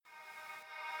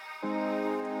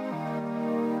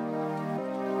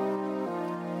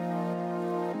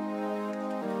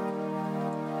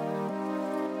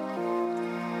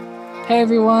Hey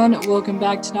everyone, welcome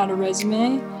back to Not a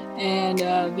Resume, and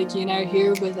Vicky and I are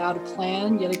here without a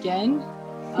plan yet again.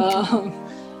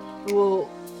 Well,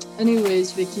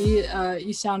 anyways, Vicky,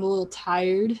 you sound a little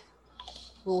tired.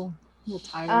 A little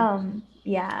tired.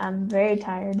 Yeah, I'm very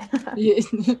tired. Yeah.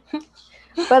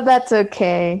 But that's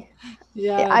okay.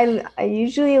 Yeah. I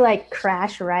usually like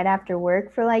crash right after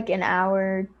work for like an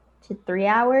hour to 3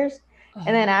 hours.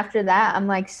 And then after that, I'm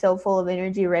like so full of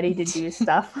energy, ready to do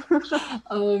stuff.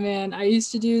 Oh man, I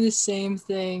used to do the same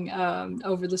thing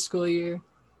over the school year,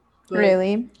 but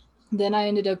Really? then I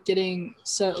ended up getting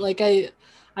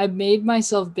I made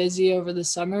myself busy over the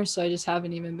summer, so I just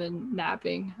haven't even been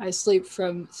napping. I sleep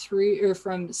from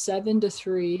 7 to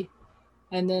 3,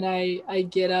 and then I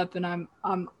get up and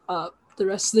I'm up the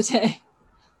rest of the day.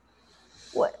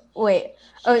 What? Wait.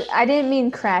 Oh, I didn't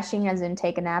mean crashing as in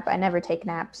take a nap. I never take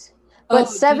naps. But Oh,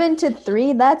 7 to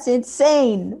 3, that's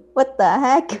insane. What the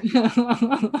heck?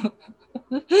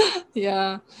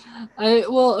 yeah.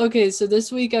 Okay, so this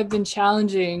week I've been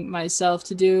challenging myself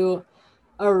to do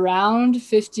around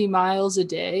 50 miles a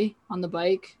day on the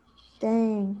bike,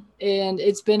 Dang. and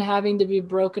it's been having to be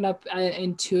broken up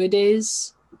in 2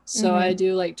 days. So I Mm-hmm.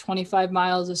 do like 25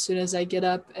 miles as soon as I get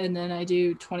up, and then I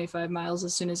do 25 miles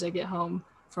as soon as I get home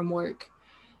from work.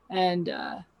 And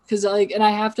because and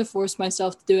I have to force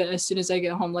myself to do it as soon as I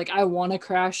get home. Like, I want to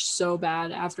crash so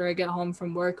bad after I get home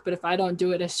from work, but if I don't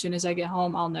do it as soon as I get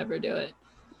home, I'll never do it.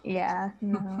 Yeah,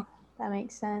 no, that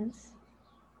makes sense.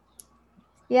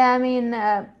 Yeah, I mean,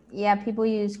 yeah, people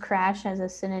use crash as a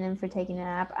synonym for taking a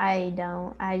nap. I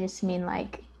don't. I just mean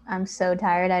like I'm so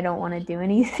tired I don't want to do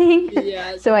anything.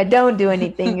 Yeah. So I don't do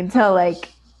anything until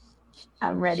like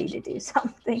I'm ready to do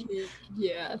something.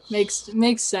 Yeah,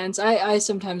 makes sense. I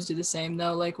sometimes do the same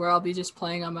though, like where I'll be just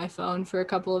playing on my phone for a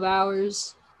couple of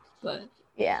hours. But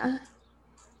Yeah.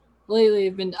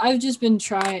 lately I've just been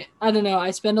trying. I don't know,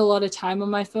 I spend a lot of time on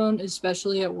my phone,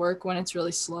 especially at work when it's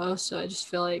really slow, so I just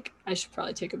feel like I should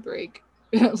probably take a break.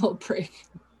 A little break.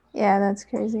 Yeah, that's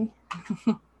crazy.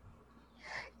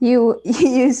 You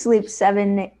sleep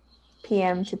 7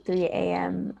 p.m. to 3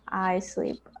 a.m. I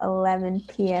sleep 11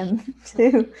 p.m.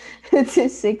 to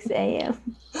 6 a.m.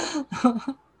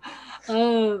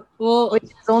 Well, Which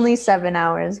is only 7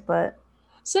 hours, but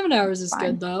 7 hours it's is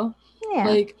good fine. though. Yeah,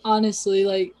 Like, honestly,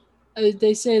 like,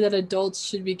 they say that adults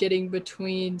should be getting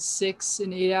between 6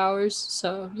 and 8 hours,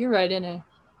 so you're right in it.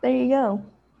 there you go.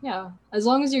 Yeah, as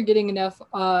long as you're getting enough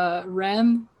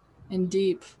REM and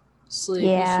deep sleep, you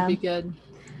should Yeah. be good.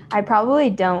 I probably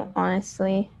don't,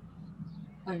 honestly.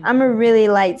 I mean, I'm a really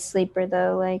light sleeper,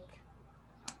 though. Like,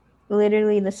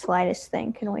 literally, the slightest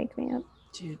thing can wake me up.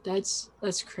 dude, that's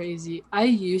crazy. I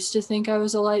used to think I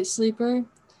was a light sleeper,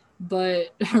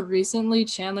 but recently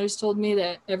Chandler's told me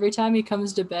that every time he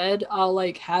comes to bed, I'll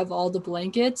like have all the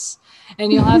blankets,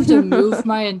 and you'll have to move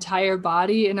my entire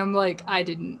body, and I'm like, I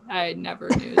never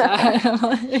knew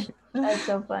that. That's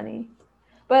so funny.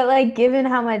 But, like, given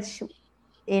how much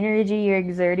energy you're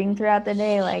exerting throughout the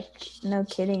day, like, no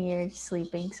kidding, you're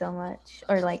sleeping so much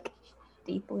or, like,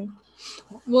 deeply.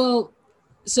 Well,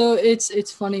 so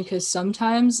it's funny because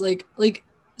sometimes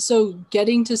so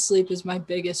getting to sleep is my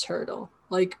biggest hurdle.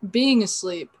 Like, being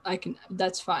asleep, I can,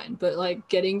 that's fine, but like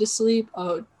getting to sleep,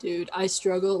 oh dude, I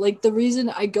struggle. Like, the reason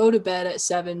I go to bed at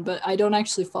 7, but I don't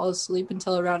actually fall asleep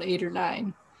until around 8 or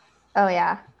 9. Oh,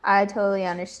 yeah. I totally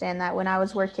understand that. When I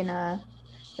was working a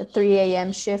 3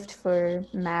 a.m. shift for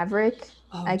Maverick,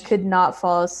 Oh I dude. could not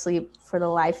fall asleep for the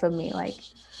life of me. Like,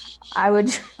 I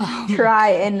would Oh my try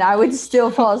and I would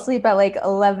still fall asleep at like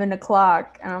 11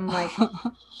 o'clock. And I'm like,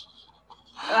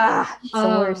 god. it's the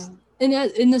worst. And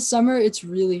in the summer, it's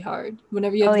really hard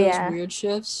whenever you Oh, have those yeah. weird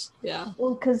shifts. Yeah.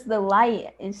 Well, because the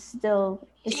light is still,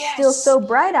 it's still Yes. so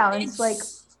bright out. And it's like,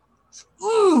 It's.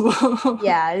 Ooh.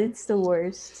 yeah, it's the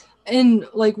worst. And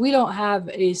like, we don't have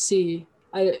AC.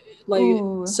 I like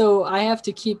Ooh, so I have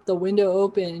to keep the window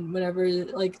open whenever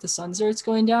like the sun starts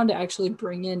going down to actually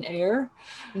bring in air.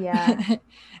 yeah.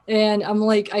 And I'm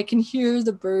like, I can hear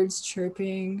the birds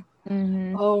chirping.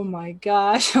 Mm-hmm. Oh my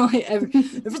gosh. Like,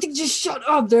 everything just shut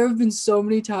up. There have been so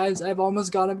many times I've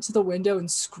almost gone up to the window and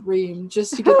screamed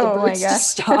just to get the Oh my birds to gosh.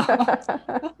 stop.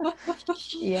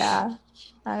 Yeah,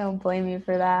 I don't blame you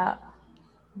for that.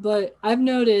 But I've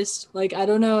noticed, like, I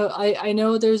don't know, I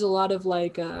know there's a lot of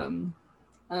like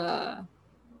uh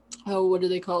oh, what are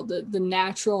they called, the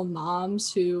natural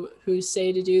moms who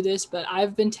say to do this, but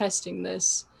I've been testing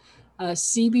this.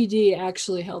 CBD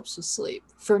actually helps with sleep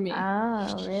for me.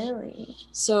 Oh, really?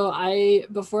 So I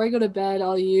before I go to bed,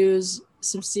 I'll use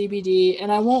some CBD,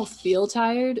 and I won't feel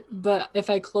tired, but if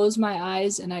I close my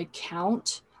eyes and I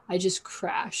count, I just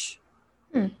crash.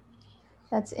 Hmm.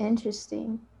 That's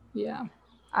interesting. Yeah.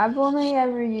 I've only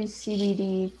ever used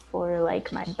CBD for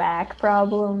like my back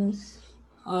problems.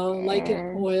 Oh, like an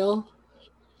And oil.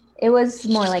 it was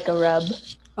more like a rub.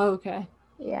 Oh, okay.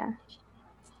 Yeah.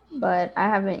 But I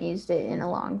haven't used it in a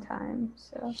long time.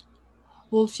 So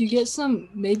Well, if you get some,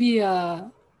 maybe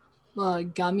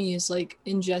gummies, like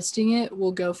ingesting it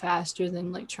will go faster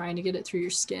than like trying to get it through your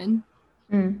skin.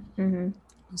 mm-hmm.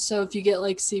 So if you get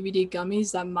like CBD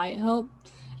gummies, that might help.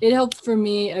 It helped for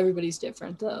me. Everybody's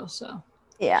different though, so.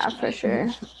 Yeah, for sure.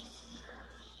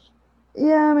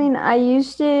 Yeah, I mean, I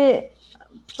used it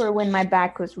for when my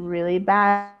back was really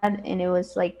bad, and it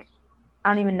was like, I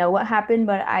don't even know what happened,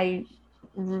 but I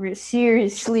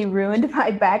seriously ruined my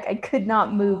back. I could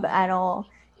not move at all.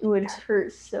 It would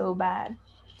hurt so bad.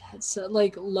 That's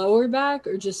like lower back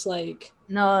or just like.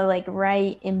 No, like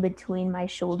right in between my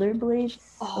shoulder blades,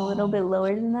 a little bit Oh,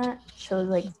 lower than that. So it was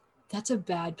like, that's a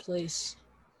bad place.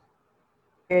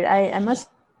 weird. I must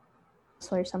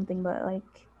or something, but like,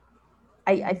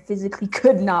 I physically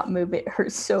could not move. It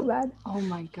hurt so bad. Oh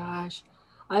my gosh.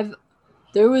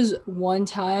 There was one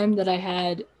time that I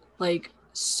had like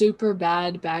super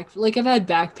bad back, like I've had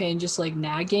back pain just like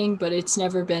nagging, but it's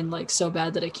never been like so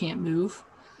bad that I can't move.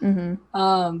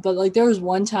 Mm-hmm. But like there was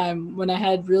one time when I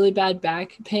had really bad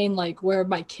back pain, like where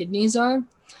my kidneys are,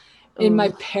 and my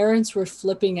Ooh. parents were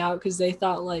flipping out because they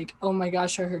thought like, oh my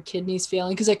gosh, are her kidneys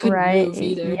failing? Because I couldn't Right. move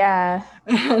either. Yeah.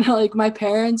 And like my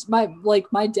parents, my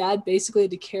dad basically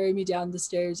had to carry me down the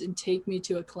stairs and take me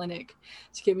to a clinic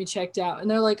to get me checked out. And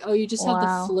they're like, "Oh, you just have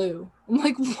the flu." I'm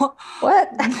like, "What? What?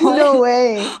 What?" No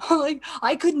way. I'm like,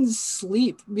 I couldn't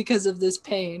sleep because of this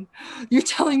pain. You're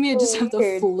telling me I just have the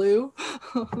Weird. flu?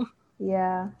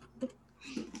 Yeah.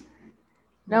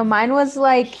 No, mine was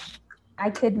like I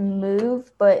could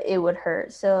move, but it would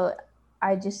hurt. So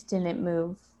I just didn't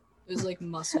move. It was like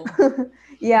muscle.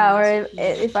 Yeah, or Yes, yeah.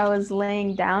 if I was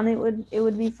laying down, it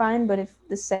would be fine. But if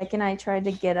the second I tried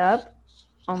to get up,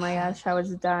 oh my gosh, I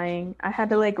was dying. I had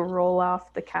to like roll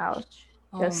off the couch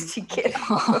just to get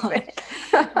off of it.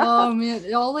 Oh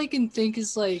man, all I can think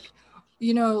is like,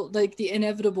 like the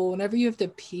inevitable. Whenever you have to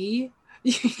pee,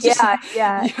 you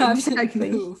Yeah, you have to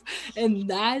exactly. move, and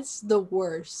that's the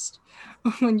worst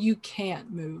when you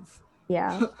can't move.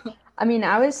 Yeah. I mean,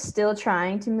 I was still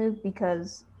trying to move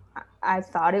because I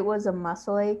thought it was a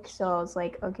muscle ache. So I was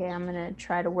like, okay, I'm going to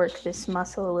try to work this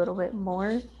muscle a little bit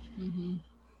more Mm-hmm.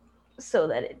 so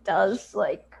that it does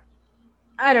like,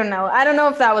 I don't know. I don't know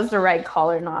if that was the right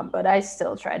call or not, but I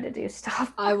still tried to do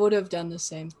stuff. I would have done the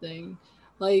same thing.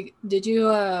 Like, did you,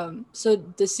 so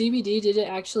the CBD, did it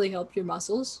actually help your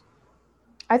muscles?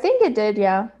 I think it did,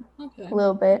 yeah. Okay. A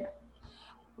little bit.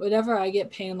 Whenever I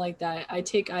get pain like that, I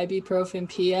take ibuprofen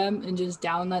PM and just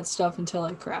down that stuff until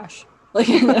I crash. Like,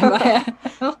 in my head.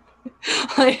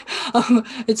 Like,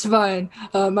 it's fine.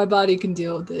 My body can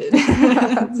deal with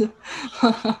it.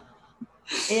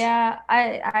 Yeah,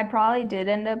 I probably did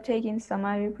end up taking some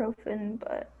ibuprofen,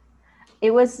 but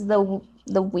it was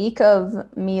the week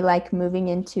of me like moving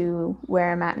into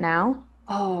where I'm at now.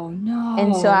 Oh no.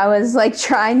 And so I was like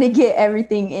trying to get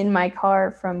everything in my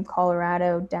car from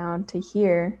Colorado down to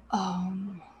here.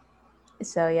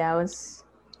 So yeah,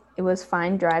 it was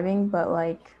fine driving, but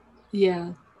like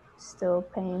yeah, still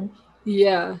pain.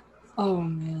 Yeah. Oh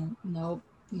man, nope.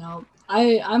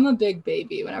 I'm a big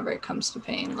baby whenever it comes to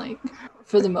pain, like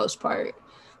for the most part.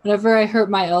 Whenever I hurt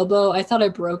my elbow, I thought I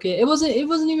broke it. It wasn't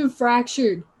even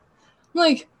fractured. I'm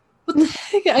like, what the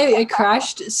heck? I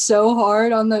crashed so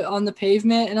hard on the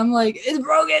pavement and I'm like, it's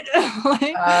broken.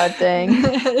 Like, Dang.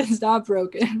 It's not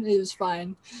broken. It was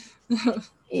fine.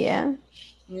 Yeah.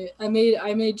 I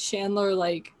made Chandler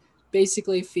like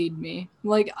basically feed me.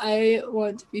 Like, I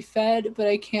want to be fed, but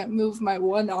I can't move my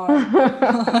one arm.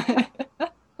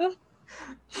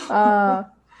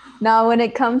 Now when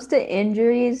it comes to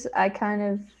injuries, I kind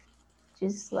of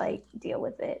just like deal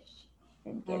with it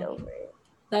and get over it.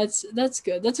 That's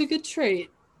good. That's a good trait.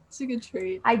 It's a good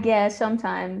trait. I guess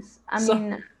sometimes. I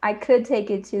mean, I could take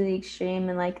it to the extreme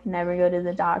and like never go to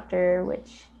the doctor,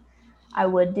 which I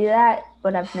would do that,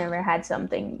 but I've never had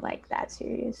something like that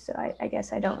serious. So I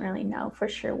guess I don't really know for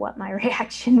sure what my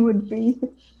reaction would be.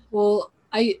 Well,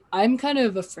 I'm kind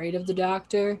of afraid of the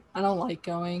doctor. I don't like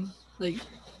going. Like,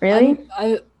 really?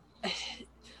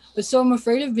 So I'm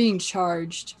afraid of being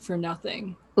charged for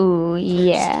nothing. Ooh,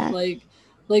 yeah.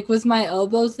 Like with my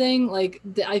elbow thing, like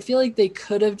I feel like they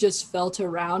could have just felt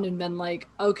around and been like,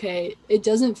 okay, it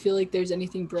doesn't feel like there's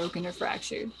anything broken or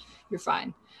fractured. You're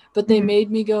fine. But they made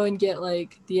me go and get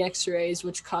like the x-rays,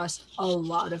 which cost a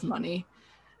lot of money.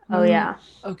 Oh yeah.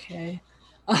 Okay.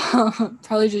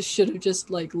 Probably just should have just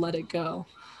like let it go.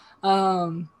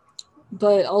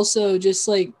 but also just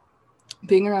like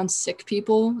being around sick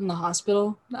people in the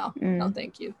hospital. No,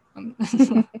 thank you.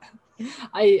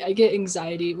 I get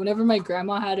anxiety. Whenever my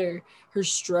grandma had her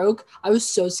stroke, I was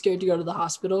so scared to go to the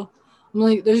hospital. I'm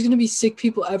like, there's gonna be sick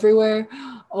people everywhere.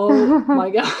 Oh my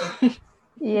god.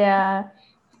 Yeah.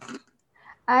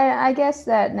 I guess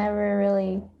that never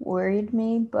really worried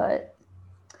me, but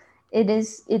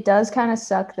it does kind of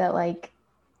suck that like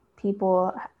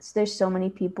people there's so many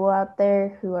people out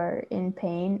there who are in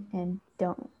pain and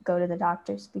don't go to the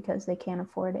doctors because they can't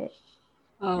afford it.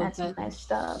 Oh, That's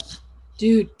messed up.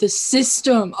 dude, the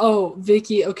system. Oh,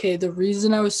 Vicky, okay, the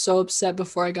reason I was so upset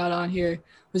before I got on here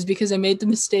was because I made the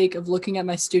mistake of looking at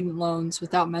my student loans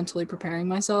without mentally preparing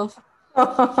myself.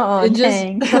 Oh, It just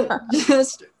dang.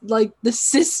 just like the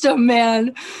system,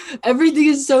 man. Everything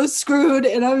is so screwed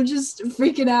and I'm just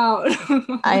freaking out.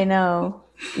 I know.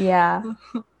 Yeah.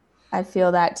 I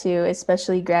feel that too,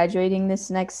 especially graduating this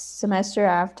next semester.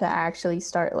 I have to actually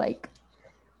start like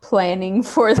planning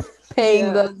for paying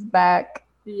Yeah. those back.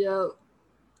 Yeah.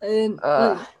 And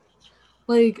Ugh.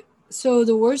 like so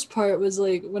the worst part was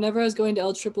like whenever I was going to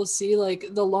LCCC, like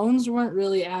the loans weren't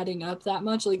really adding up that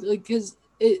much, like because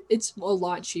it's a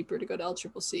lot cheaper to go to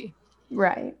LCCC.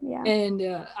 Right. Yeah.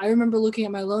 And I remember looking at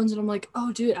my loans and I'm like,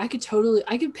 oh dude, I could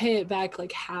pay it back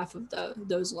like half of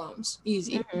those loans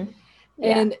easy. Mm-hmm.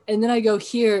 Yeah. And then I go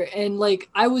here and like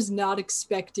I was not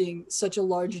expecting such a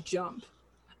large jump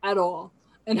at all.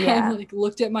 And I Yeah. like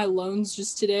looked at my loans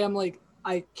just today. I'm like,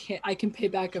 I can pay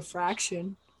back a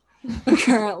fraction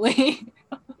currently.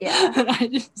 Yeah. And I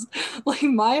just like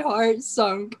my heart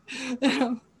sunk.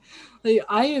 Like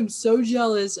I am so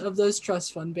jealous of those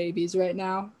trust fund babies right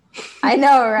now. I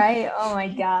know, right? Oh my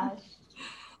gosh.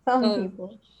 Some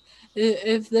people.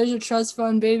 If there's a trust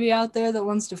fund baby out there that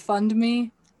wants to fund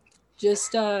me,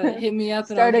 just hit me up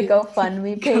and I'll Start a get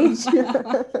GoFundMe page.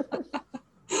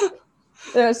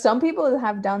 There are some people who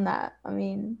have done that. I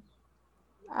mean,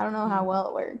 I don't know how well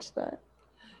it works, but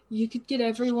you could get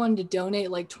everyone to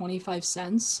donate like 25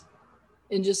 cents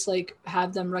and just like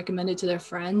have them recommend it to their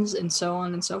friends and so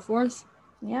on and so forth.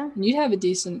 yeah. And you'd have a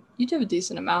decent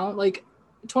amount. Like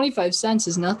 25 cents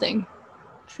is nothing.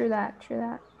 True that.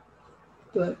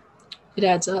 But it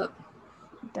adds up.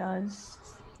 It does.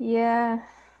 Yeah.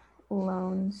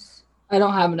 Loans. I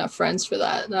don't have enough friends for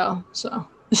that though. So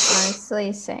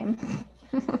Honestly, same.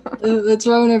 that's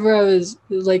why whenever I was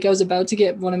about to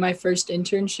get one of my first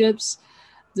internships,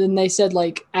 then they said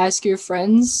like ask your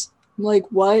friends. I'm like,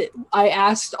 what? I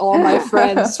asked all my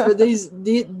friends for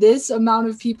this amount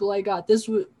of people I got. This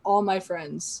was all my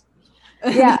friends.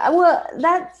 Yeah, well,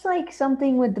 that's like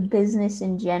something with the business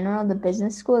in general, the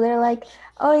business school. They're like,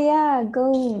 oh yeah,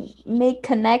 go make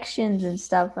connections and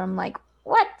stuff. I'm like,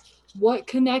 what? What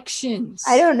connections?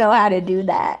 I don't know how to do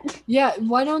that. Yeah,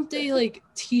 why don't they like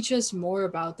teach us more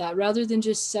about that rather than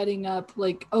just setting up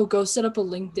like, oh, go set up a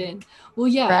LinkedIn. Well,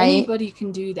 yeah, Right. anybody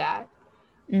can do that.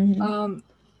 Mm-hmm.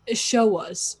 Show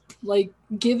us, like,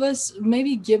 give us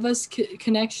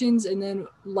connections and then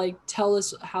like tell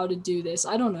us how to do this.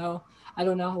 I don't know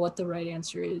what the right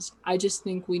answer is. I just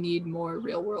think we need more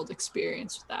real world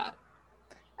experience with that.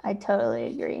 I totally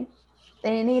agree.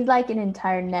 They need like an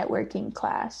entire networking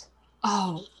class.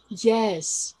 Oh,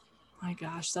 yes. My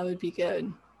gosh, that would be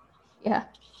good. Yeah.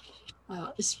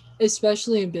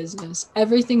 Especially in business.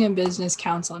 Everything in business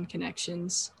counts on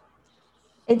connections.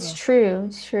 It's true.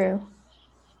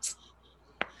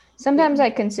 Sometimes I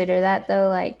consider that though,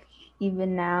 like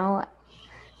even now,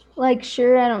 like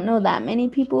sure I don't know that many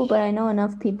people, but I know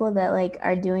enough people that like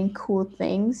are doing cool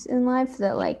things in life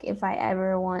that like if I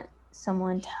ever want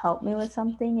someone to help me with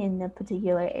something in a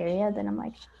particular area, then I'm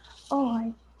like, oh,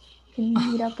 I can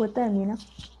meet up with them, you know?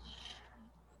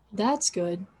 That's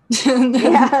good.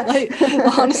 Yeah. Like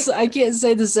honestly, I can't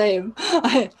say the same.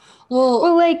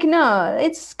 Well, like no,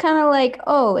 it's kind of like,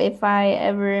 oh, if I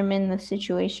ever am in the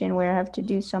situation where I have to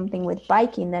do something with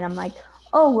biking, then I'm like,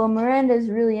 oh, well, Miranda's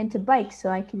really into bikes, so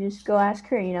I could just go ask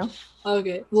her, you know?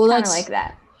 Okay. Well, Kind of like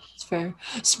that. That's fair.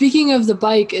 Speaking of the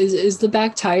bike, is the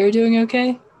back tire doing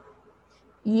okay?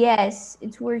 Yes,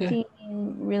 it's working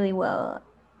really well.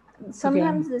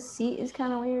 Sometimes the seat is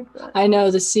kind of weird, but I know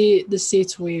the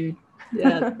seat's weird.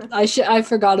 Yeah, I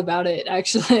forgot about it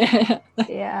actually.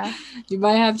 yeah. You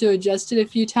might have to adjust it a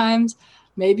few times.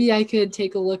 Maybe I could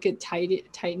take a look at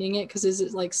tightening it because is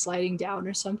it like sliding down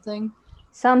or something?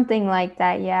 Something like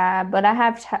that, yeah. But I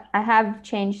have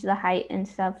changed the height and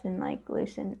stuff and like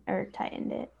loosened or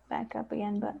tightened it back up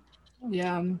again. But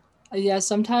yeah.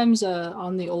 Sometimes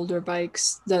on the older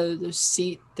bikes, the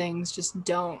seat things just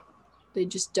don't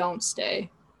stay.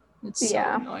 It's so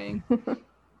annoying.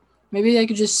 Maybe I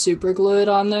could just super glue it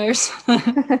on there.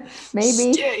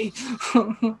 Maybe. Stay.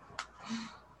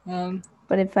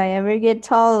 But if I ever get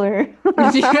taller,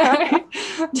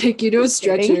 take you to a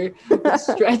stretcher,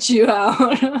 stretch you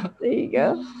out. there you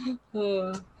go.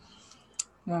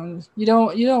 You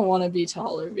don't want to be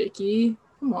taller, Vicky.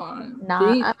 Come on. Nah,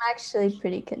 I'm actually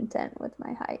pretty content with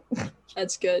my height.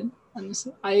 That's good.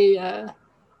 Honestly, I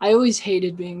always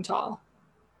hated being tall.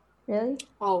 Really?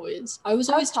 Always. I was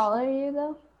How always tall are you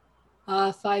though?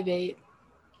 5'8".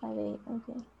 5'8".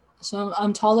 Okay. So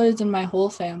I'm taller than my whole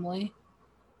family.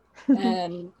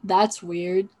 And that's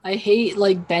weird. I hate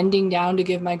like bending down to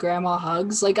give my grandma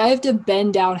hugs. Like I have to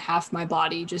bend down half my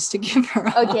body just to give her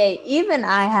a Okay, even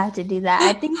I have to do that.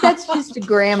 I think that's just a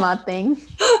grandma thing.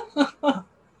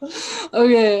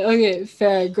 Okay,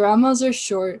 fair. Grandmas are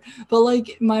short, but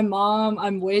like my mom,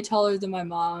 I'm way taller than my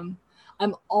mom.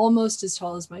 I'm almost as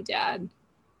tall as my dad.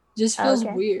 Just feels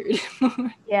weird.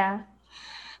 Yeah.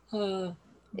 Is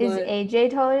AJ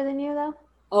taller than you though?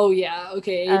 Oh yeah,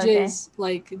 okay. AJ's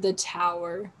like the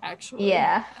tower, actually.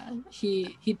 Yeah.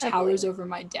 He towers over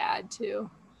my dad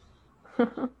too.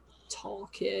 Tall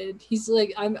kid. He's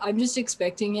like I'm just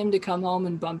expecting him to come home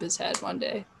and bump his head one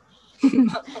day.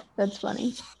 That's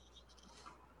funny.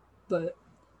 But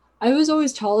I was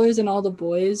always taller than all the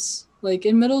boys. Like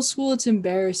in middle school, it's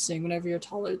embarrassing whenever you're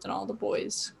taller than all the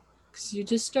boys. Because you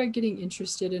just start getting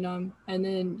interested in them, and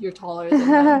then you're taller than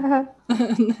them.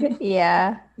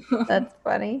 Yeah, that's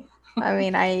funny. I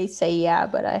mean, I say yeah,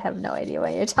 but I have no idea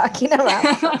what you're talking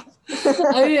about.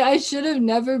 I mean, I should have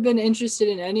never been interested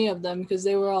in any of them because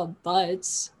they were all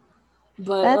butts.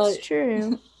 But that's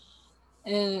true.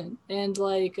 And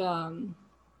like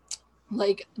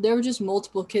there were just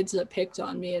multiple kids that picked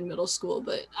on me in middle school,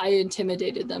 but I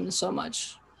intimidated them so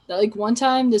much that like one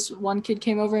time this one kid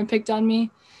came over and picked on me,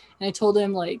 and I told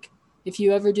him like, if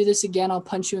you ever do this again, I'll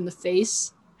punch you in the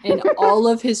face. And all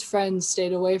of his friends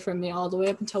stayed away from me all the way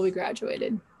up until we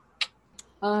graduated.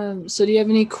 So do you have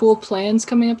any cool plans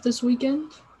coming up this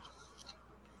weekend?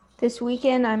 This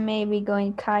weekend I may be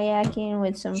going kayaking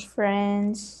with some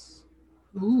friends.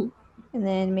 Ooh. And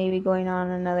then maybe going on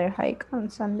another hike on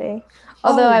Sunday.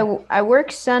 Although I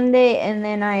work Sunday, and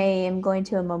then I am going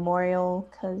to a memorial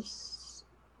because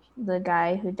the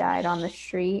guy who died on the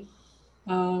street,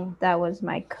 that was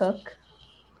my cook.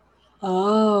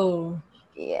 Oh.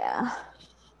 Yeah.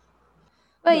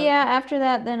 But yeah, after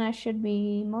that, then I should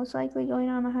be most likely going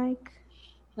on a hike.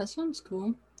 That sounds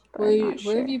cool. Where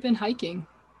have you been hiking?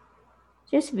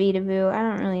 Just Vitavue. I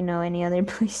don't really know any other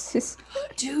places.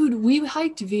 Dude, we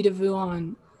hiked Vitavue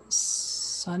on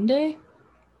Sunday.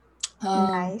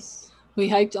 Nice. We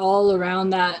hiked all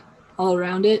around it.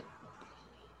 It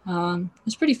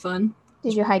was pretty fun.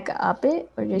 Did you hike up it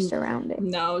or just around it?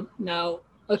 No.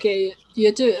 Okay, you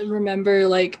have to remember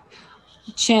like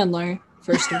Chandler,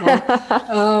 first of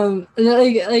all.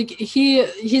 like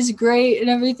he's great and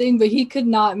everything, but he could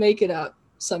not make it up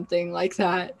something like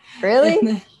that.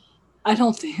 Really? I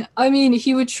don't think. I mean,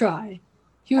 he would try.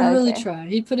 He would really try.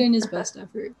 He'd put in his best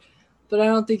effort, but I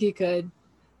don't think he could.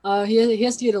 He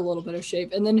has to get a little better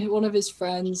shape. And then one of his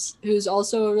friends, who's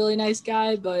also a really nice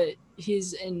guy, but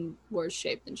he's in worse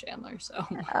shape than Chandler. So.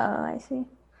 Oh, I see.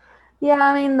 Yeah,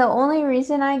 I mean, the only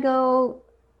reason I go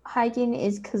hiking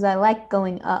is because I like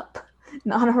going up,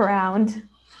 not around.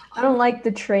 I don't like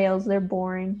the trails. They're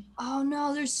boring. Oh,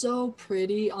 no, they're so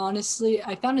pretty. Honestly,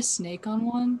 I found a snake on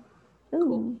one. Ooh.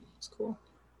 Cool. It's cool.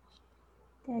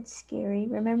 That's scary.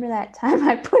 Remember that time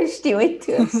I pushed you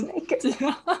into a snake?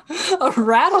 A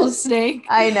rattlesnake?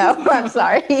 I know. I'm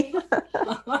sorry.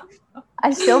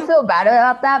 I still feel bad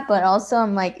about that, but also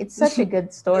I'm like, it's such a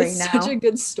good story now. Such a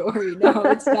good story. No,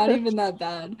 it's not even that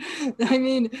bad. I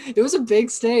mean, it was a big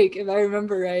snake, if I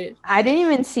remember right. I didn't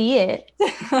even see it.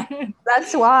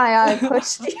 That's why I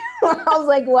pushed you. I was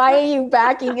like, why are you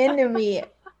backing into me?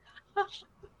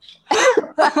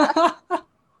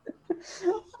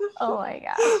 Oh my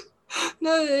gosh.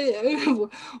 No,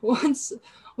 what's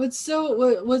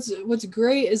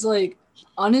great is like,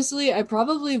 honestly, I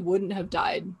probably wouldn't have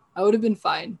died. I would have been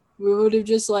fine. We would have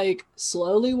just like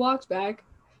slowly walked back.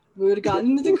 We would have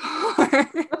gotten into the car.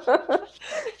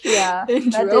 Yeah,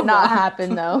 that did not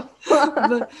happen though.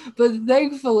 but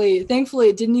thankfully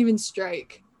it didn't even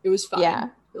strike. It was fine. Yeah,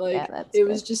 like it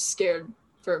was just scared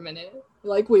for a minute,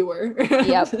 like we were.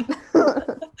 Yep.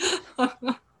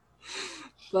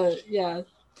 But yeah,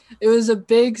 it was a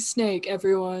big snake.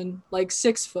 Everyone, like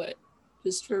 6 foot,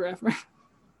 just for reference.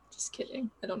 Just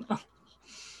kidding. I don't know.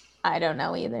 I don't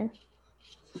know either.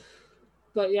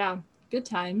 But yeah, good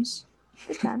times.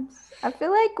 Good times. I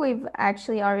feel like we've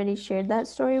actually already shared that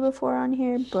story before on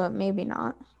here, but maybe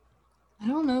not. I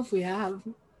don't know if we have.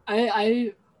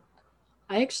 I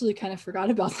I actually kind of forgot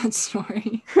about that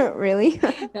story. Really?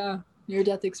 Yeah, near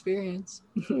death experience.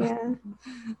 Yeah.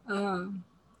 um,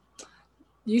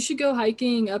 you should go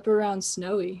hiking up around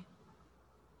Snowy.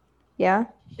 Yeah.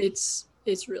 It's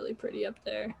really pretty up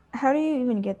there. How do you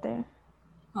even get there?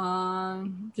 Just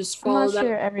I'm not follow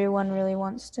sure everyone really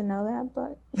wants to know that,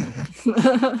 but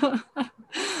that.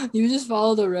 You just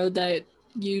follow the road that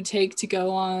you take to go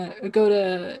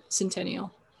to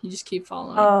Centennial. You just keep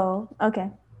following. oh, okay.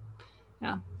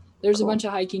 Yeah, there's a Cool. bunch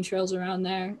of hiking trails around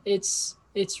there. It's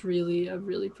really a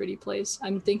really pretty place.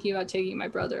 I'm thinking about taking my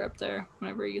brother up there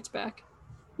whenever he gets back.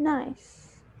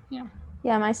 Nice. Yeah.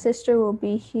 Yeah, my sister will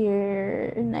be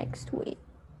here next week.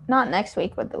 Not next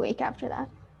week, but the week after that.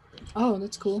 Oh,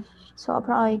 that's cool. So I'll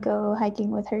probably go hiking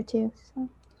with her too. So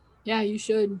Yeah, you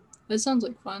should. That sounds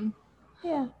like fun.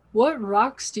 yeah. What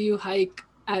rocks do you hike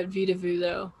at Vita Vue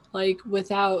though? Like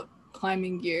without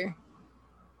climbing gear?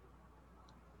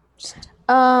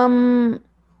 I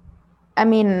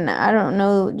mean, I don't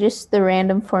know, just the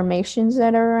random formations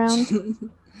that are around.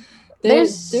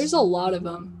 There's a lot of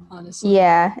them, honestly.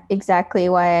 Yeah, exactly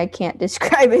why I can't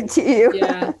describe it to you.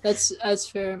 Yeah, that's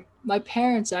fair. My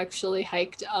parents actually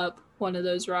hiked up one of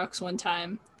those rocks one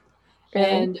time, Really?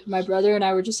 and my brother and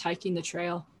I were just hiking the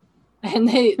trail, and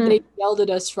they yelled at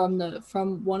us from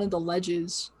one of the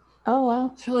ledges. Oh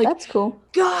wow, They're like, that's cool.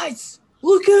 "Guys,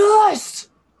 look at us!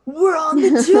 We're on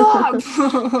the top!"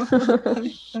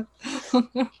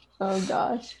 Oh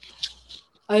gosh.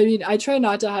 I mean, I try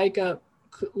not to hike up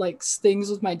like things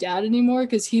with my dad anymore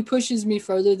because he pushes me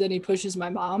further than he pushes my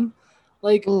mom.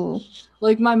 Like, Ooh.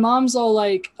 like my mom's all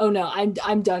like, "Oh no,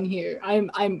 I'm done here. I'm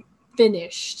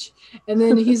finished." And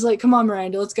then he's like, "Come on,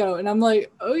 Miranda, let's go." And I'm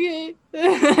like, "Okay."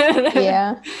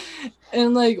 Yeah.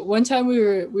 And like one time we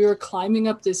were climbing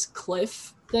up this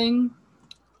cliff thing,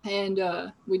 and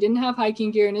we didn't have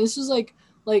hiking gear, and this was like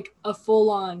a full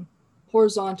on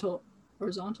horizontal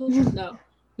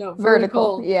no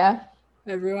vertical. Yeah.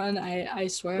 Everyone, I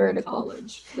swear Vertical. I'm in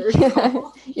college.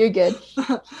 Vertical. You're good.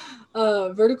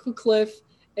 Vertical cliff,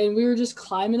 and we were just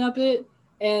climbing up it,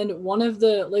 and one of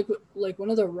the one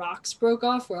of the rocks broke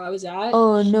off where I was at.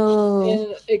 Oh no.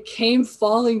 And it came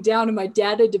falling down, and my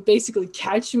dad had to basically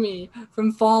catch me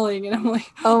from falling, and I'm like,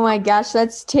 Oh my gosh,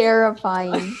 that's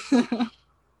terrifying.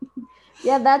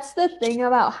 Yeah, that's the thing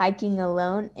about hiking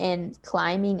alone and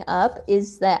climbing up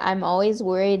is that I'm always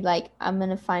worried like I'm going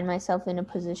to find myself in a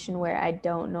position where I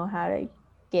don't know how to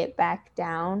get back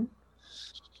down.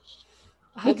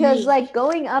 Because like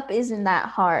going up isn't that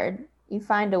hard. You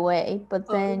find a way, but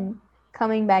then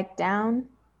coming back down,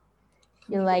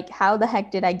 you're like, how the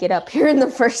heck did I get up here in the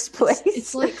first place?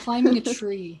 It's like climbing a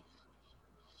tree.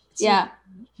 Yeah.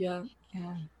 Yeah.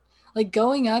 Like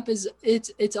going up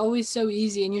it's always so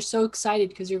easy, and you're so excited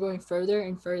because you're going further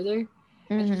and further.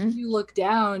 And then you look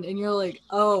down and you're like,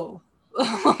 oh.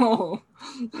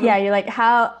 Yeah, you're like,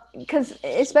 how? Because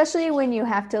especially when you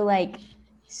have to like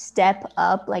step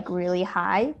up like really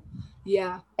high.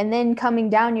 Yeah. And then coming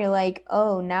down, you're like,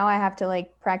 oh, now I have to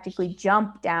like practically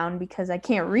jump down because I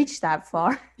can't reach that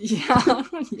far. Yeah.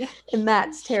 Yeah. And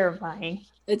that's terrifying.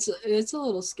 It's a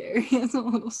little scary. It's a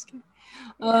little scary.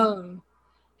 Yeah.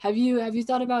 Have you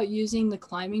thought about using the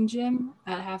climbing gym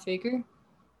at Half Acre?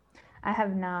 I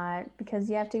have not, because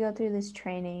you have to go through this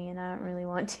training and I don't really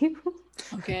want to.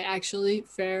 Okay, actually,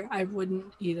 fair. I wouldn't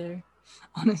either,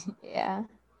 honestly. Yeah.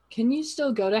 Can you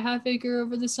still go to Half Acre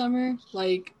over the summer,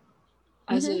 like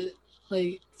as a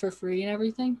like for free and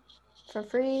everything? For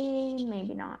free,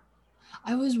 maybe not.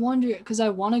 I was wondering because I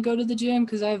want to go to the gym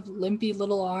because I have limpy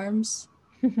little arms,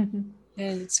 and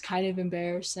it's kind of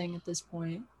embarrassing at this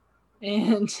point.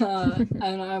 And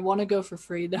I want to go for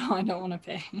free though. I don't want to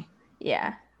pay.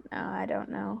 Yeah. No, I don't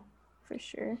know for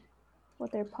sure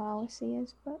what their policy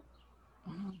is, but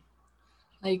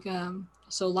like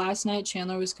so last night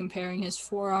Chandler was comparing his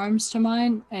forearms to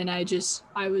mine, and I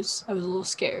was a little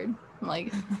scared.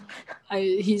 Like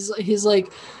he's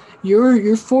like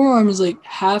your forearm is like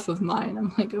half of mine.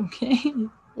 I'm like, okay.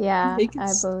 Yeah, I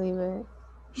believe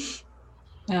it.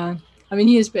 Yeah. I mean,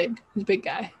 he is big. He's a big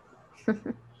guy.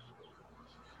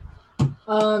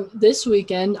 This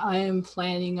weekend I am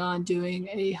planning on doing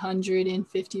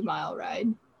 150-mile ride.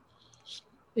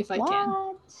 If I can.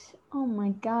 What? Oh my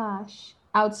gosh.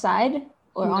 Outside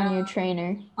or on your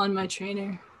trainer? On my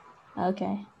trainer.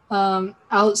 Okay.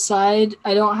 Outside,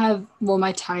 I don't have,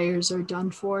 my tires are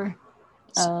done for.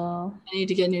 So I need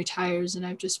to get new tires, and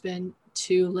I've just been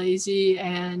too lazy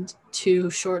and too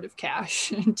short of cash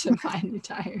to buy new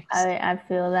tires. I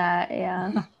feel that,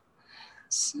 yeah.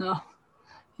 So,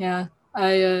 yeah,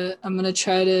 I'm gonna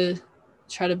try to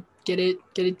get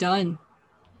it done.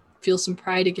 Feel some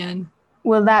pride again.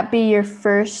 Will that be your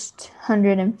first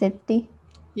 150?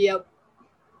 Yep.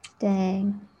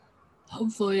 Dang.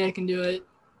 Hopefully I can do it.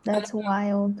 That's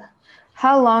wild.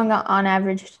 How long on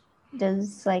average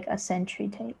does like a century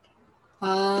take?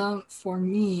 For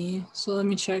me, so let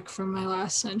me check from my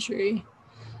last century,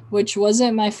 which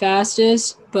wasn't my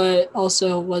fastest, but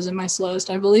also wasn't my slowest.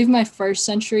 I believe my first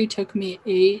century took me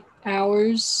 8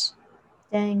 hours.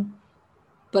 Dang.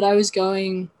 But I was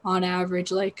going on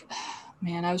average, like,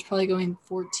 man, I was probably going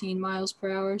 14 miles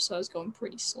per hour, so I was going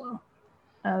pretty slow.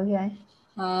 Okay.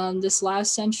 This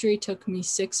last century took me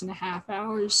 6.5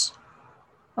 hours.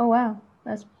 Oh wow,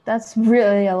 that's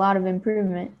really a lot of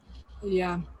improvement.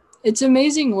 Yeah, it's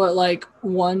amazing what like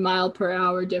 1 mile per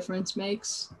hour difference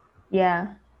makes.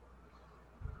 Yeah.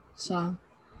 So,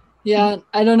 yeah,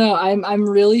 I don't know. I'm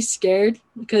really scared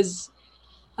because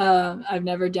I've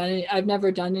never done it. I've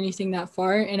never done anything that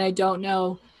far, and I don't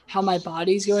know how my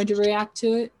body's going to react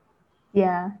to it.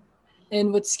 Yeah.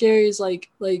 And what's scary is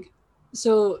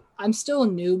so I'm still a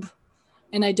noob,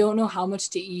 and I don't know how much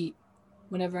to eat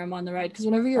whenever I'm on the ride. Because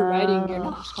whenever you're riding, you're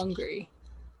not hungry.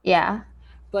 Yeah.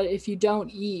 But if you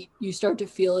don't eat, you start to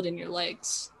feel it in your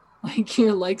legs. Like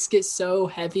your legs get so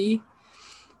heavy.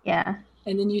 Yeah.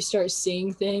 And then you start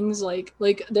seeing things like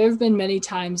there have been many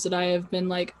times that I have been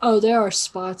like, oh, there are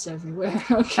spots everywhere.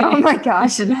 Okay. Oh my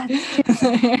gosh,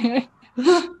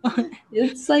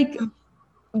 it's like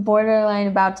borderline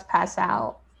about to pass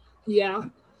out. Yeah.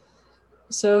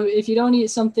 So if you don't eat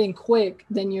something quick,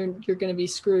 then you're going to be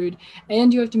screwed.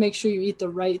 And you have to make sure you eat the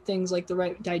right things, like the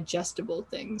right digestible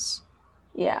things.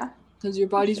 Yeah. Because your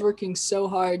body's working so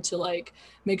hard to like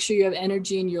make sure you have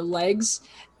energy in your legs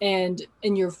and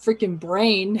in your freaking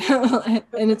brain.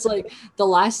 And it's like the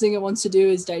last thing it wants to do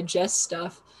is digest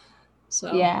stuff.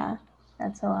 So yeah,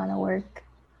 that's a lot of work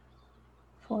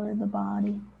for the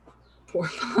body. Poor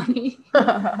body.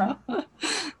 That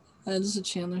is what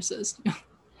Chandler says.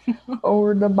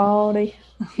 Or the body.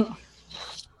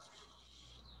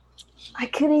 I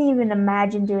couldn't even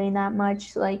imagine doing that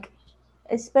much, like,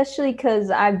 especially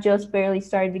because I've just barely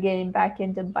started getting back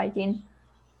into biking.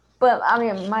 But I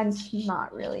mean, mine's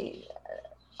not really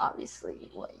obviously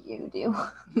what you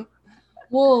do.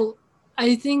 Well,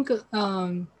 I think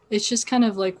it's just kind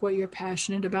of like what you're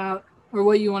passionate about or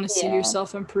what you want to see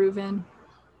yourself improve in.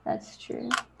 That's true.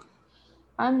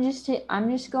 I'm just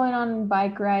going on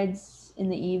bike rides in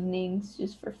the evenings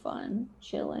just for fun,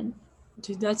 chilling.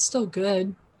 Dude, that's still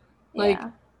good. Like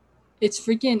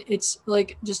it's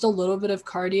like just a little bit of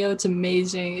cardio. It's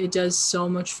amazing. It does so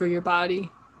much for your body.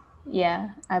 Yeah,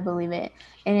 I believe it.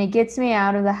 And it gets me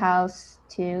out of the house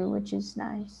too, which is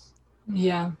nice.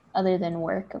 Yeah. Other than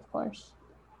work, of course.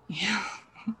 Yeah.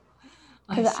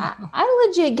 Because I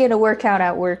legit get a workout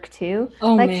at work too.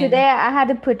 Oh, like man. Today, I had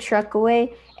to put truck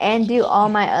away and do all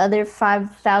my other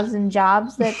 5,000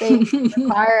 jobs that they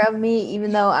require of me,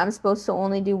 even though I'm supposed to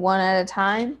only do one at a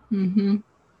time. Mm-hmm.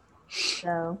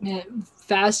 So Man,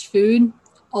 fast food,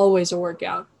 always a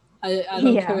workout. I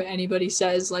don't care what anybody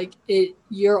says. Like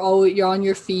you're on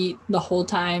your feet the whole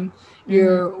time.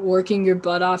 You're working your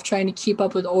butt off trying to keep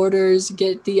up with orders,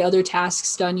 get the other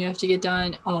tasks done you have to get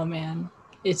done. Oh man,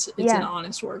 it's an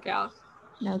honest workout.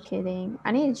 No kidding.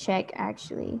 I need to check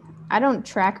actually. I don't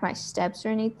track my steps or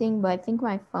anything, but I think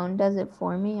my phone does it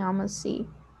for me. I'm gonna see.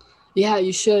 Yeah,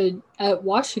 you should. At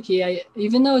Washakie,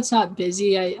 even though it's not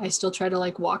busy, I still try to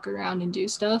like walk around and do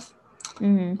stuff.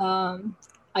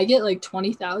 I get like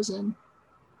 20,000.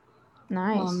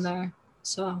 Nice. There.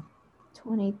 So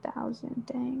 20,000,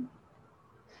 dang.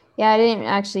 Yeah, I didn't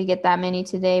actually get that many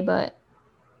today, but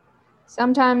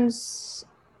sometimes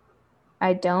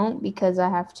I don't because I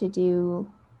have to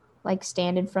do like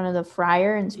stand in front of the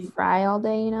fryer and fry all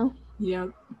day, you know? Yeah.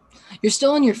 You're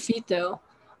still on your feet though,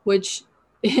 which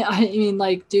I mean,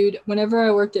 like, dude, whenever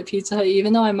I worked at Pizza Hut,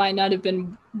 even though I might not have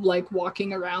been like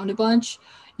walking around a bunch,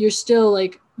 you're still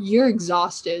like, you're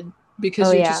exhausted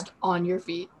because you're just on your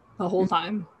feet the whole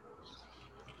time.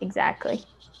 Exactly.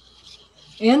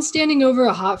 And standing over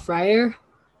a hot fryer,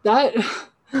 that,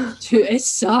 dude, it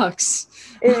sucks.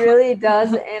 It really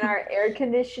does. And our air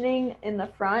conditioning in the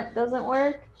front doesn't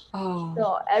work. Oh.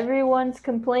 So everyone's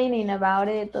complaining about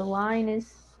it. The line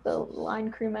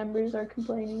crew members are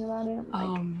complaining about it.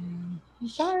 I'm like, man. I'm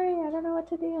sorry, I don't know what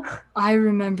to do. I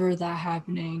remember that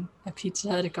happening at Pizza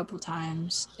Hut a couple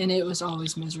times, and it was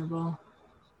always miserable.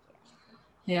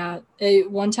 Yeah.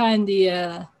 One time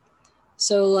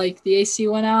so like the AC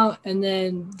went out, and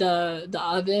then the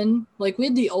oven, like we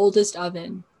had the oldest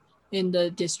oven in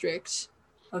the district.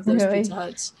 of those Really? Pizza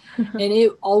Huts, and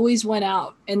it always went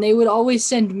out. And they would always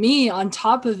send me on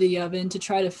top of the oven to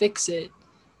try to fix it.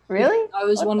 Really? I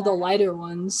was What one of the the lighter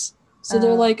ones. So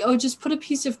they're like, oh, just put a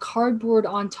piece of cardboard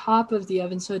on top of the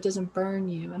oven so it doesn't burn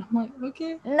you. And I'm like,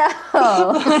 okay. No.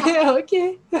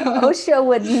 Okay. OSHA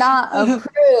would not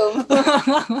approve.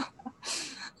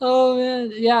 Oh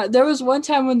man, yeah. There was one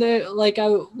time when they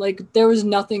there was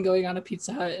nothing going on at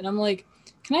Pizza Hut, and I'm like,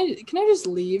 can I just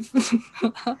leave?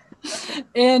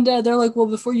 And they're like, well,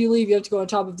 before you leave, you have to go on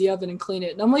top of the oven and clean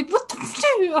it. And I'm like, what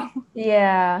the?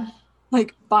 Yeah.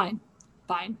 Like, fine,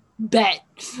 bet.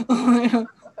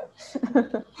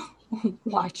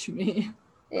 Watch me.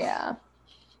 Yeah.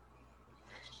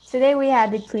 Today we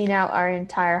had to clean out our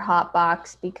entire hot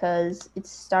box because it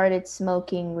started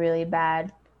smoking really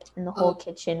bad and the whole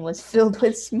kitchen was filled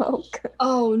with smoke.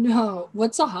 Oh no.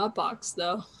 What's a hot box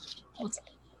though?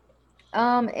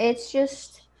 It's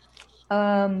just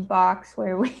box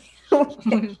where we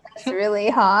it's really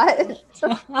hot.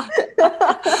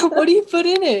 What do you put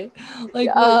in it? Like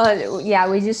yeah,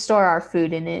 we just store our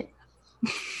food in it.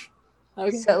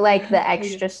 Okay. So like the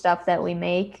extra stuff that we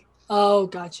make. Oh,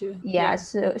 gotcha. Yeah,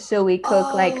 so we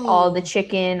cook like all the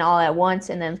chicken all at once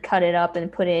and then cut it up and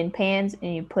put it in pans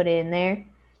and you put it in there.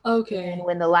 Okay. And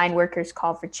when the line workers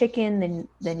call for chicken,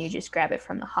 then you just grab it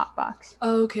from the hot box.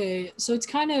 Okay. So it's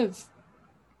kind of,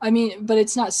 I mean, but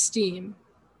it's not steam.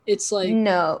 It's like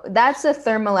no, that's a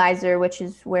thermalizer, which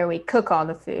is where we cook all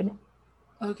the food.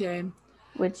 Okay.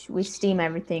 Which we steam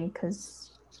everything because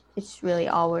it's really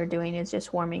all we're doing is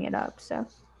just warming it up. So.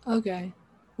 Okay.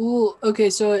 Well, okay.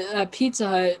 So at Pizza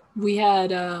Hut, we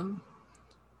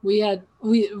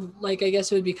like, I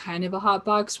guess it would be kind of a hot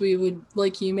box. We would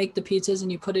like, you make the pizzas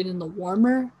and you put it in the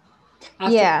warmer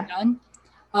after you're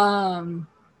done.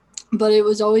 But it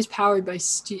was always powered by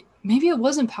steam. Maybe it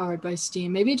wasn't powered by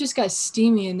steam. Maybe it just got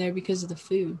steamy in there because of the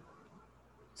food.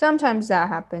 Sometimes that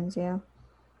happens, yeah.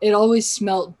 It always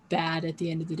smelled bad at the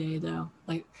end of the day, though.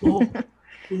 Like, well,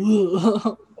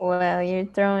 you're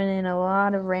throwing in a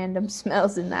lot of random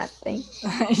smells in that thing.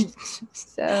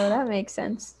 So that makes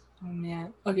sense. Oh,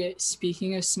 man. Okay,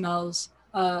 speaking of smells,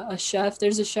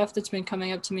 there's a chef that's been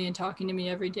coming up to me and talking to me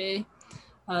every day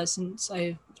since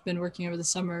I've been working over the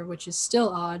summer, which is still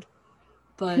odd.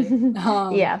 But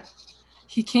yeah,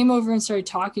 he came over and started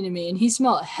talking to me, and he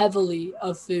smelled heavily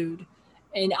of food.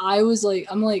 And I was like,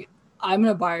 I'm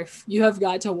gonna barf. You have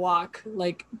got to walk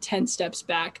like 10 steps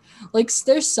back. Like,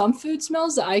 there's some food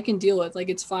smells that I can deal with, like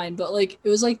it's fine, but like it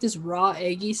was like this raw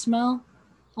eggy smell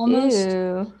almost.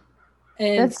 Ew.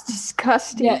 And that's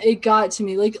disgusting. Yeah, it got to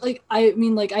me. Like I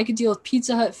mean, like I could deal with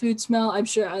Pizza Hut food smell. I'm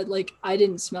sure I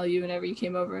didn't smell you whenever you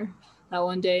came over that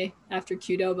one day after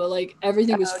Kudo, but like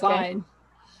everything was fine.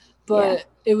 But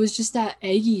it was just that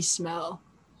eggy smell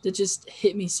that just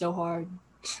hit me so hard.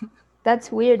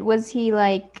 That's weird. Was he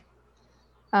like,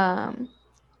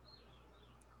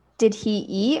 did he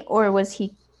eat or it was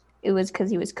because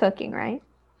he was cooking, right?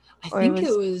 I think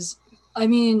it was, I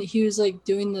mean, he was like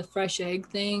doing the fresh egg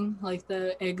thing, like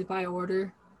the egg by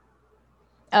order.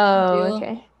 Oh,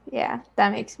 okay. Yeah,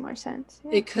 that makes more sense.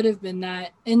 Yeah. It could have been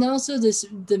that. And also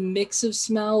the mix of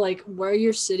smell, like where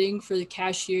you're sitting for the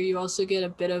cashier, you also get a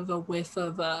bit of a whiff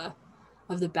of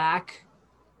the back.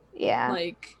 Yeah.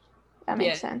 Like that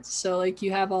makes sense. So like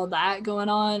you have all that going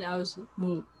on. I was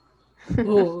ooh.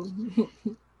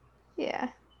 Yeah.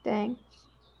 Dang.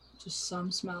 Just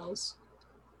some smells.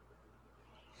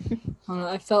 I don't know,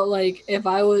 I felt like if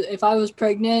I was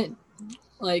pregnant,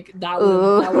 like that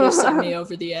would have sent me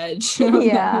over the edge.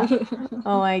 Yeah.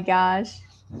 Oh my gosh.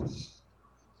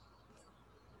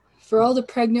 For all the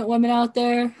pregnant women out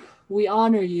there, we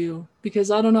honor you because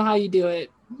I don't know how you do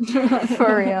it.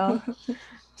 For real.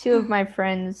 2 of my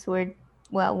friends were,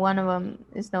 well, one of them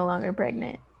is no longer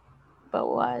pregnant,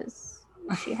 but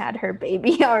she had her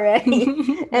baby already,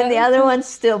 and the other one's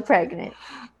still pregnant.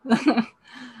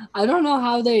 I don't know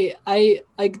how there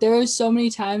are so many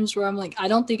times where I'm like, I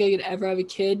don't think I could ever have a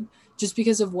kid just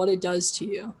because of what it does to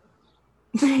you.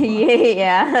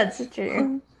 Yeah, that's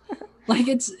true. Like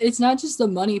it's not just the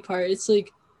money part. It's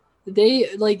like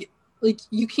they like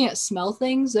you can't smell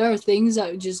things. There are things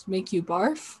that just make you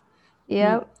barf.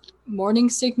 Yep. Morning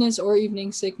sickness or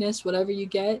evening sickness, whatever you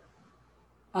get.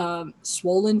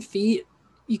 Swollen feet.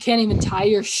 You can't even tie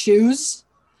your shoes.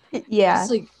 Yeah. It's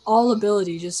like all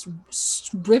ability just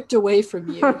ripped away from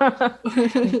you.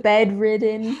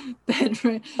 Bedridden.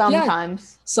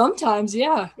 Sometimes. Yeah. Sometimes,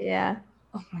 yeah. Yeah.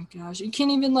 Oh my gosh. You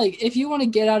can't even if you want to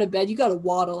get out of bed, you got to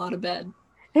waddle out of bed.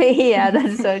 Yeah,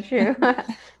 that's so true.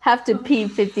 Have to pee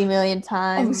 50 million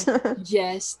times.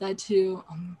 Yes, that too.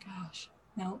 Oh my gosh.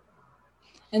 No.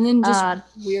 And then just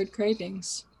weird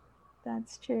cravings.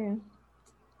 That's true.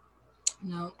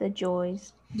 No. The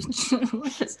joys.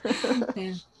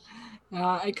 Yeah.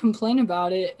 I complain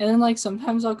about it, and then like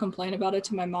sometimes I'll complain about it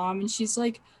to my mom, and she's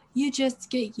like, "You just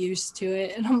get used to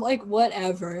it," and I'm like,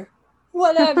 "Whatever."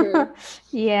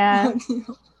 Yeah.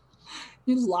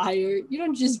 You liar! You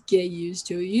don't just get used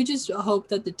to it. You just hope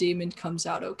that the demon comes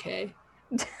out okay.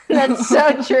 That's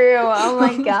so true. Oh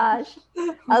my gosh.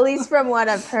 At least from what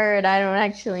I've heard, I don't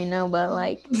actually know, but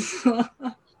like,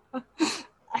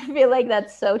 I feel like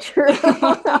that's so true.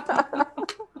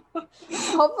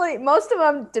 Hopefully, most of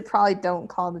them probably don't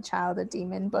call the child a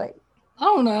demon, but I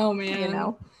don't know, man. You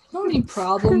know how many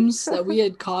problems that we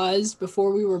had caused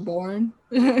before we were born?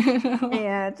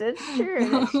 Yeah, that's true.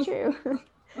 That's true.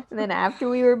 And then after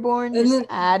we were born, just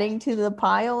adding to the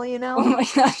pile, you know? Oh my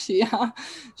gosh, yeah.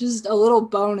 Just a little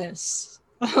bonus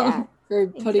for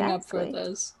putting up for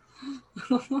this.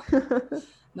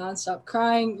 Non-stop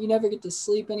crying. You never get to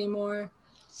sleep anymore.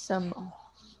 Some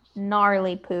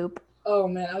gnarly poop. Oh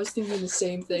man, I was thinking the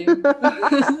same thing.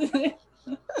 At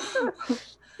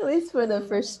least for the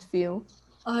first few.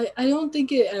 I don't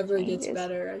think it ever gets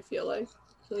better, I feel like.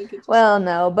 Well,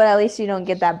 no, but at least you don't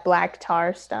get that black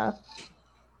tar stuff.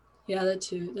 Yeah, that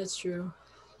too. That's true.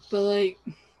 But like,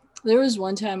 there was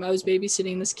one time I was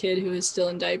babysitting this kid who was still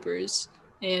in diapers,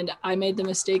 and I made the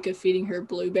mistake of feeding her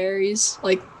blueberries.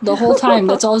 Like the whole time,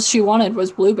 that's all she wanted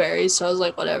was blueberries. So I was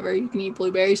like, whatever, you can eat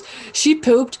blueberries. She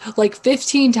pooped like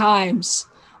 15 times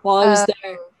while I was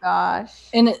there. Gosh.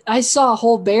 And I saw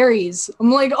whole berries.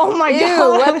 I'm like, oh my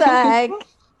God. What the heck?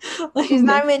 Like, she's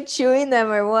not even chewing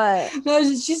them or what? No,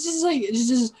 she's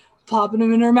just popping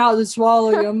them in her mouth and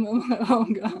swallowing them. I'm like, oh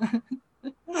god.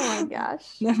 Oh my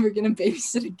gosh. Never gonna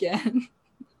babysit again.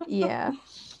 Yeah.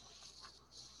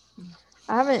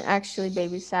 I haven't actually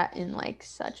babysat in like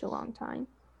such a long time.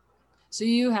 So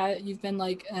you've been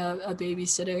like a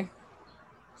babysitter?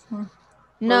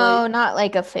 No, not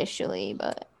like officially,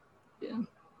 but yeah,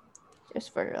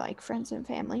 just for like friends and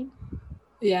family.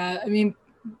 Yeah, I mean,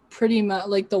 pretty much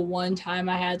like the one time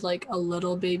I had like a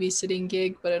little babysitting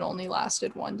gig, but it only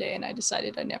lasted one day, and I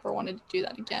decided I never wanted to do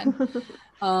that again.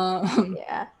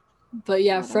 Yeah. But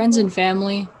yeah, friends and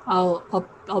family, I'll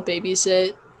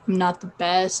babysit. I'm not the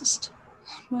best,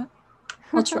 but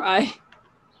I'll try.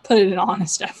 Put in an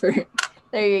honest effort.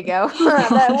 There you go.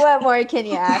 What more can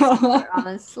you ask for,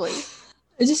 honestly?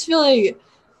 I just feel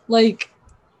like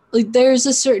there's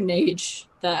a certain age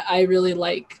that I really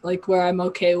like where I'm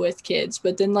okay with kids,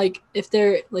 but then like if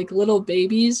they're like little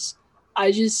babies,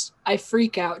 I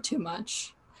freak out too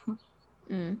much.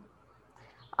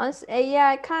 Honestly,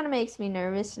 yeah, it kind of makes me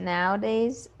nervous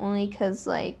nowadays, only because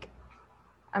like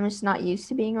I'm just not used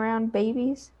to being around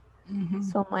babies. Mm-hmm.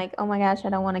 So I'm like, oh my gosh, I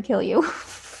don't want to kill you.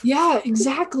 Yeah,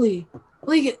 exactly.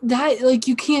 Like that, like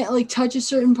you can't like touch a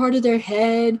certain part of their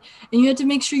head, and you have to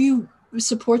make sure you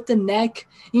support the neck.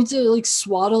 You need to like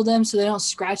swaddle them so they don't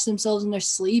scratch themselves in their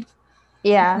sleep.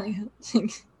 Yeah.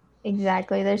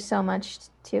 Exactly. There's so much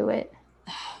to it.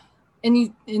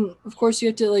 And of course you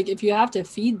have to like, if you have to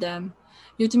feed them,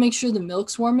 you have to make sure the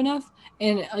milk's warm enough,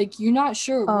 and like you're not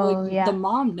sure. The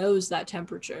mom knows that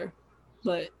temperature,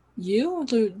 but you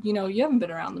haven't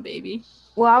been around the baby.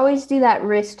 Well, I always do that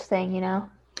wrist thing, you know.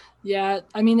 Yeah,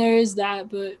 I mean there is that,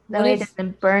 but that way it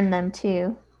doesn't burn them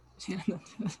too.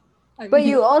 But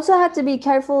you also have to be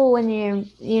careful when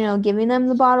you're giving them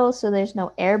the bottle, so there's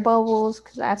no air bubbles,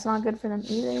 because that's not good for them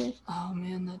either. Oh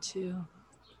man, that too.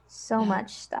 So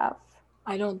much stuff.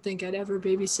 I don't think I'd ever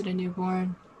babysit a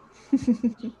newborn.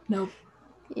 Nope.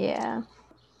 Yeah.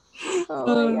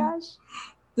 Oh my gosh.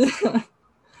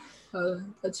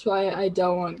 That's why I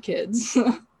don't want kids.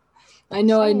 I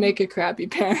know I'd make a crappy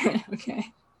parent. Okay.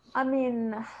 I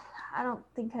mean, I don't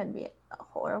think I'd be a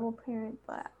horrible parent,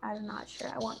 but I'm not sure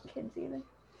I want kids either.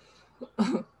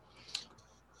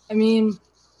 I mean,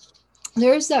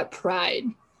 there's that pride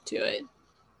to it.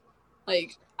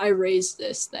 Like, I raised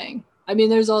this thing. I mean,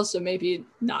 there's also maybe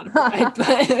not a pride,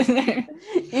 but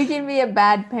you can be a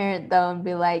bad parent though and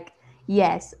be like,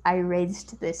 yes, I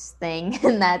raised this thing,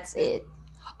 and that's it.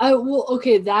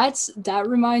 Okay, that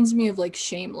reminds me of like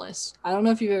Shameless. I don't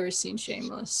know if you've ever seen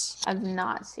Shameless. I've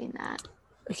not seen that.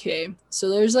 Okay, so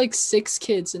there's like 6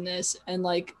 kids in this, and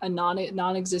like a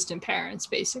non-existent parents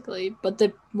basically. But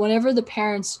whenever the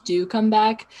parents do come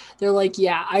back, they're like,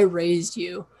 "Yeah, I raised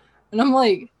you," and I'm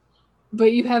like,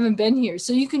 "But you haven't been here,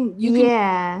 so you can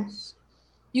yeah,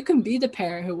 you can be the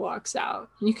parent who walks out.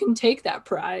 You can take that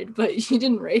pride, but you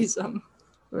didn't raise them."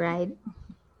 Right.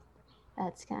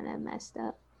 That's kind of messed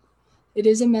up. It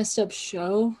is a messed up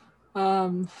show.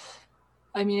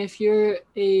 I mean, if you're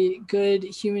a good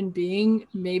human being,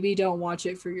 maybe don't watch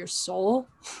it for your soul.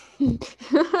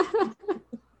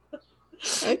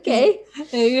 Okay.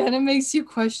 It kind of makes you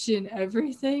question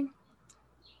everything.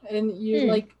 And you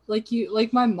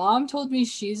like my mom told me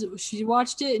she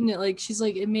watched it and she's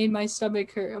like, it made my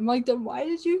stomach hurt. I'm like, then why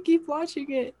did you keep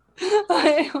watching it?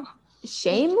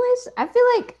 Shameless? I feel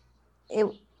like it.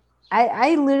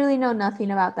 I literally know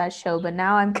nothing about that show, but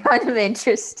now I'm kind of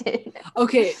interested.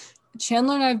 Okay,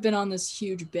 Chandler and I have been on this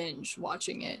huge binge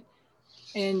watching it.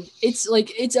 And it's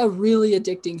a really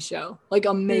addicting show. Like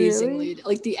amazingly. Really?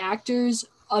 Like the actors,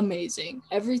 amazing.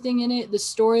 Everything in it, the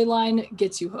storyline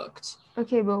gets you hooked.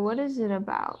 Okay, but what is it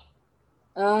about?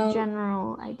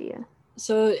 General idea.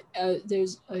 So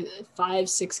there's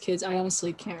 5-6 kids. I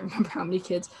honestly can't remember how many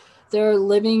kids. They're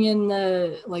living in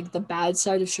the bad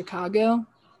side of Chicago,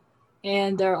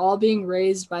 and they're all being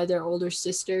raised by their older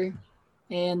sister,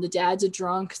 and the dad's a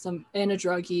drunk and a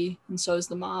druggie, and so is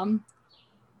the mom.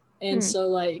 And so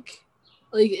like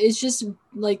it's just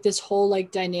like this whole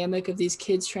like dynamic of these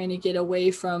kids trying to get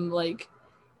away from like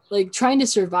trying to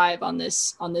survive on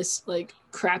this like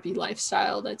crappy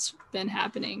lifestyle that's been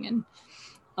happening.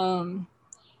 And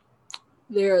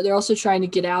they're also trying to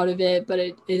get out of it, but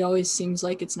it always seems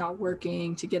like it's not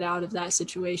working to get out of that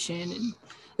situation. And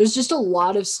there's just a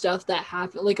lot of stuff that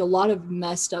happen, like a lot of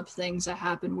messed up things that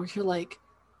happen where you're like,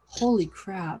 holy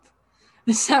crap,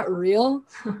 is that real?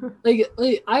 like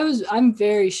I'm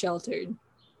very sheltered,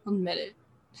 I'll admit it.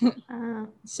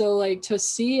 So like to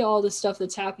see all the stuff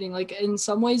that's happening, like in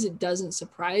some ways it doesn't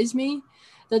surprise me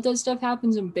that stuff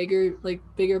happens in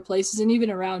bigger places and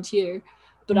even around here,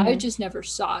 but I just never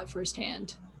saw it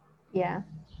firsthand. Yeah.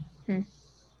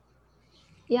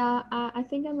 Yeah, I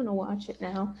think I'm gonna watch it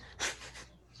now.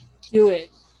 Do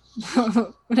it.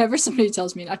 Whenever somebody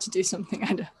tells me not to do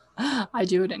something, I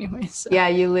do it anyway. So. Yeah,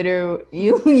 you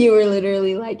were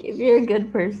literally like, if you're a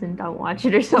good person, don't watch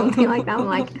it or something like that. I'm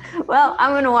like, well,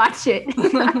 I'm gonna watch it.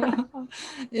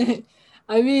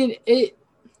 I mean,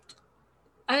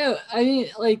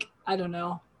 I don't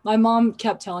know. My mom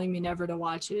kept telling me never to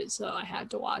watch it, so I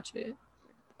had to watch it.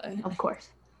 But, of course.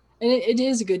 And it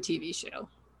is a good TV show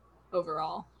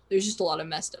overall. There's just a lot of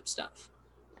messed up stuff.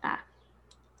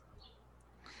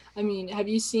 I mean, have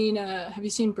you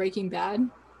seen Breaking Bad?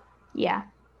 Yeah.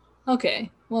 Okay.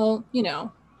 Well,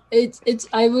 it's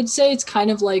I would say it's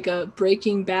kind of like a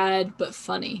Breaking Bad but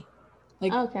funny.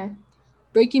 Like okay.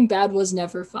 Breaking Bad was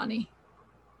never funny.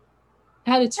 It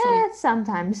had its funny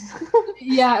sometimes.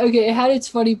 Yeah, okay, it had its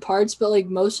funny parts, but like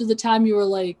most of the time you were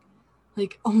like,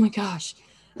 oh my gosh,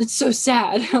 that's so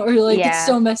sad, or like it's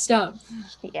so messed up.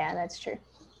 Yeah, that's true.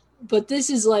 But this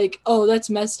is like, oh, that's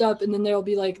messed up, and then there'll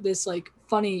be like this like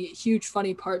huge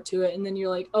funny part to it, and then you're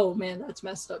like, oh man, that's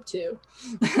messed up too.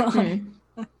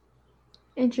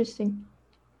 Interesting.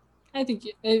 I think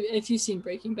if you've seen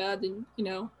Breaking Bad, then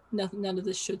none of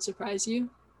this should surprise you.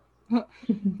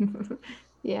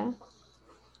 Yeah.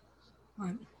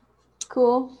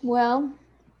 Cool. Well,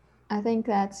 I think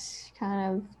that's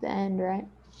kind of the end, right?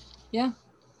 Yeah.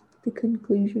 The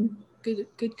conclusion. Good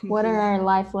conclusion. What are our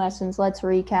life lessons? Let's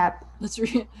recap.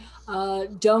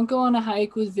 Don't go on a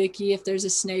hike with Vicky if there's a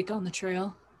snake on the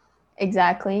trail.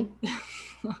 Exactly.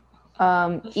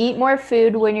 Eat more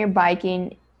food when you're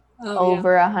biking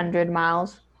over 100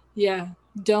 miles. Yeah.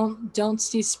 Don't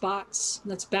see spots.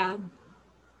 That's bad.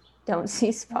 Don't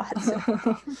see spots.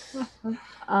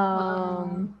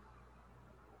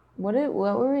 What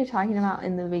were we talking about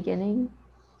in the beginning?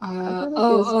 It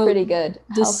was pretty good.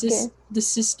 The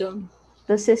system.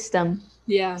 The system.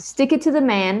 Yeah. Stick it to the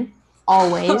man,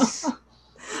 always.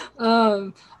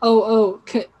 Find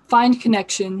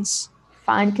connections.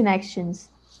 Find connections.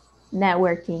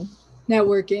 Networking.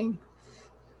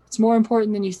 It's more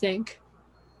important than you think.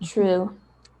 True.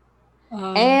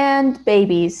 And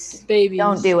babies.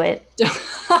 Don't do it.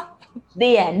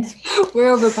 The end.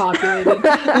 We're overpopulated.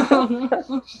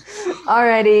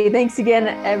 Alrighty. Thanks again,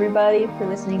 everybody, for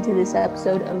listening to this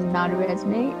episode of Not a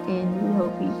Resume, and we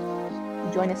hope you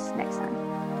join us next time.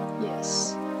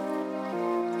 Yes.